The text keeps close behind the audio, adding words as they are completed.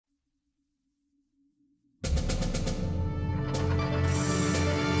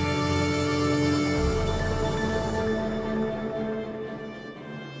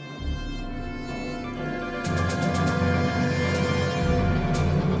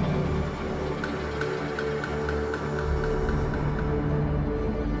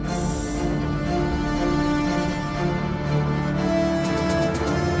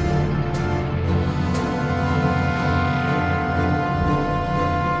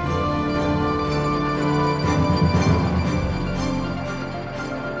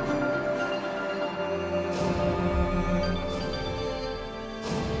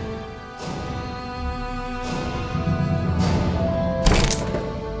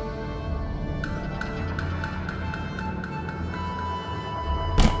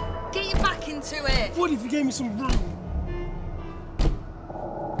would if you gave me some room.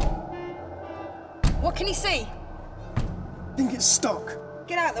 What can you see? I think it's stuck.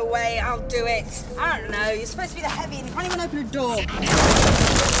 Get out of the way, I'll do it. I don't know, you're supposed to be the heavy and you can't even open a door. Damn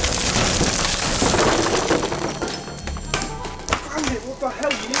it, what the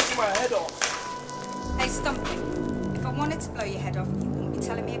hell? You knocked my head off. Hey, Stumpy, if I wanted to blow your head off, you wouldn't be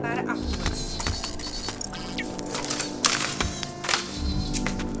telling me about it afterwards.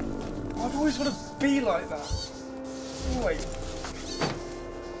 I've always wanted to be like that. Wait.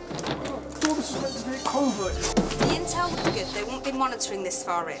 I thought this was meant to be a covert. The intel was good, they won't be monitoring this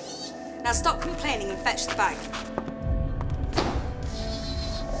far in. Now stop complaining and fetch the bag.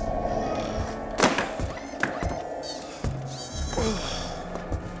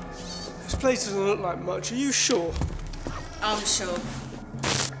 This place doesn't look like much, are you sure? I'm sure.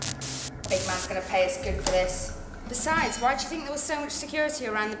 Big man's gonna pay us good for this. Besides, why do you think there was so much security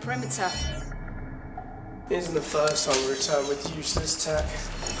around the perimeter? It isn't the first time we returned with useless tech.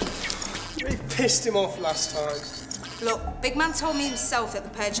 We pissed him off last time. Look, Big Man told me himself that the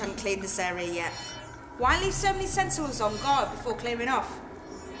purge hadn't cleared this area yet. Why leave so many sentinels on guard before clearing off?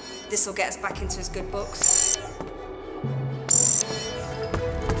 This'll get us back into his good books.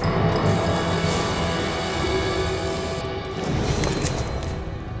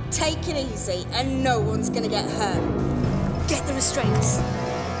 Take it easy and no one's gonna get hurt. Get the restraints.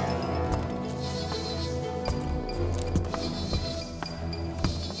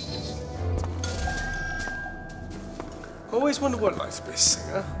 I always wondered what it's like to be a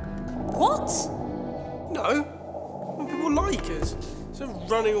singer. What? No. When people like us, instead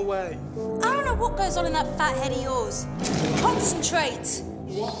of running away. I don't know what goes on in that fat head of yours. Concentrate.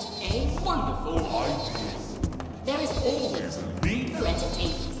 What a wonderful idea. There is always a need for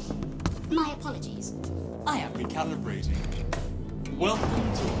entertainment. My apologies. I am recalibrating.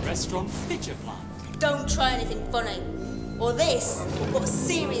 Welcome to a restaurant picture plant. Don't try anything funny, or this will put a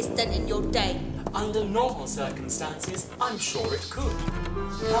serious dent in your day. Under normal circumstances, I'm sure it could.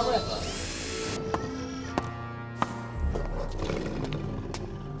 However...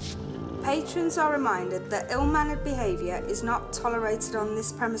 Patrons are reminded that ill-mannered behaviour is not tolerated on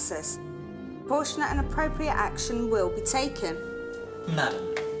this premises. Proportionate and appropriate action will be taken.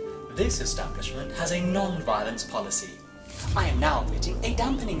 Madam, this establishment has a non-violence policy. I am now emitting a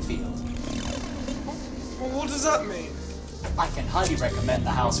dampening field. Well, what does that mean? I can highly recommend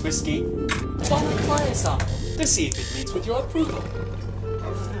the house whiskey. Why not try a sample to see if it meets with your approval?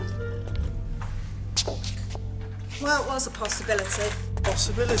 Well, it was a possibility.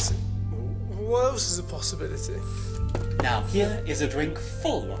 Possibility? What else is a possibility? Now here is a drink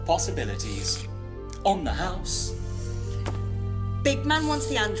full of possibilities. On the house. Big Man wants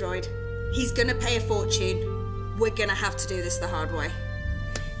the android. He's gonna pay a fortune. We're gonna have to do this the hard way.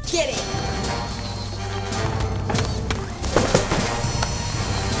 Get it!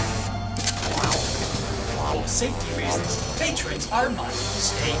 For safety reasons, patrons are reminded to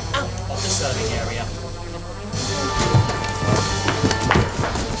stay out of the serving area.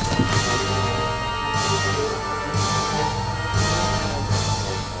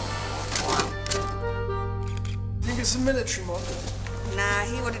 Think it's a military mod? Nah,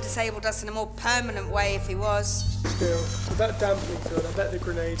 he would have disabled us in a more permanent way if he was. Still, with that dampening field, I bet the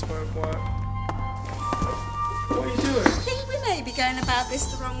grenades won't work. What are you doing? I think we may be going about this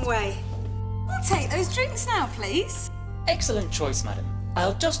the wrong way. We'll take those drinks now, please. Excellent choice, madam.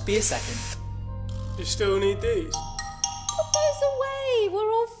 I'll just be a second. You still need these? Put those away.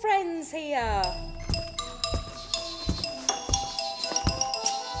 We're all friends here.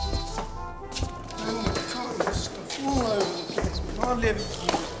 All over the place. We hardly ever use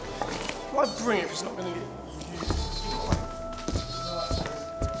it. Why bring it if it's not going to get used?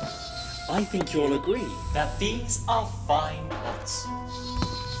 I think you'll agree that these are fine nuts.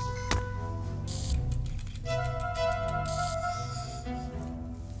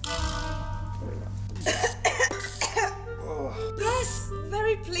 Yes,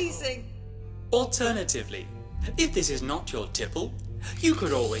 very pleasing. Alternatively, if this is not your tipple, you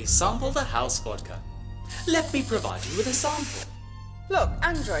could always sample the house vodka. Let me provide you with a sample. Look,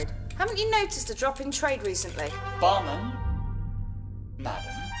 Android, haven't you noticed a drop in trade recently? Barman,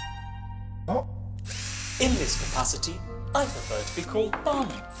 madam, What? in this capacity, I prefer to be called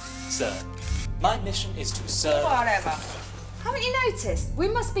Barman. Sir, my mission is to serve... Whatever. Haven't you noticed? We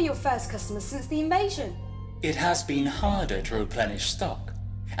must be your first customers since the invasion. It has been harder to replenish stock,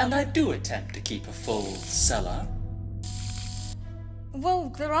 and I do attempt to keep a full cellar. Well,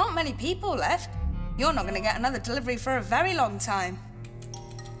 there aren't many people left. You're not going to get another delivery for a very long time.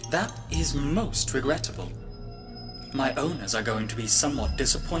 That is most regrettable. My owners are going to be somewhat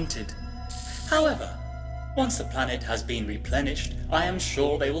disappointed. However, once the planet has been replenished, I am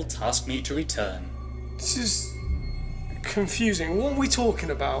sure they will task me to return. This is confusing. What are we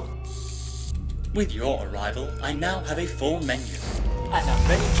talking about? With your arrival, I now have a full menu, and I'm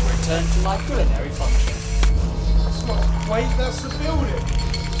ready to return to my culinary function. That's not quite, that's the building.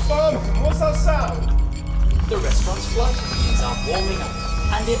 Barman, what's that sound? The restaurant's flight machines are warming up,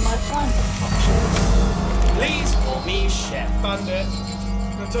 and in my primary function. Please call me Chef. Bandit,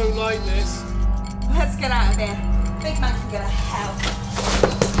 I don't like this. Let's get out of here. Big man can go to hell.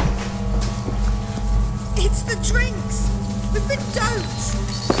 It's the drinks! We've been doped!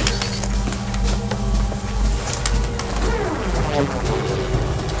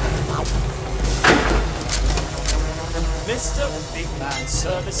 Mr. Big Man's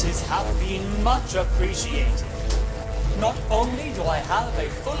services have been much appreciated. Not only do I have a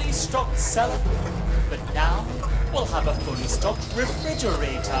fully stocked cellar, but now we'll have a fully stocked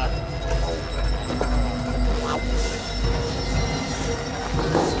refrigerator.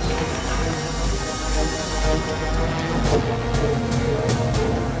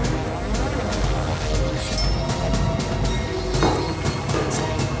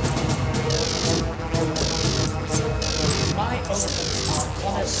 My owners are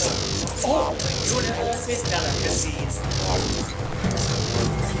connoisseurs of all the universe's delicacies.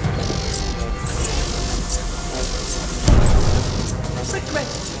 Regrettably,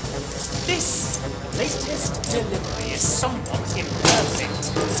 this latest delivery is somewhat imperfect.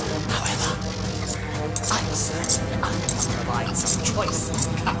 However, I'm certain I can provide some choice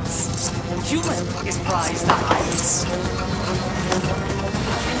cuts. Human is prized the highest.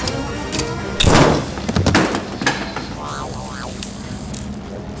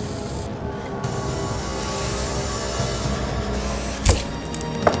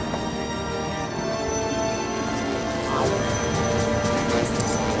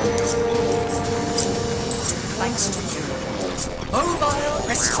 Thanks to you, Mobile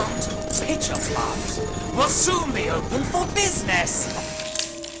Restaurant Pitcher Plant will soon be open for business.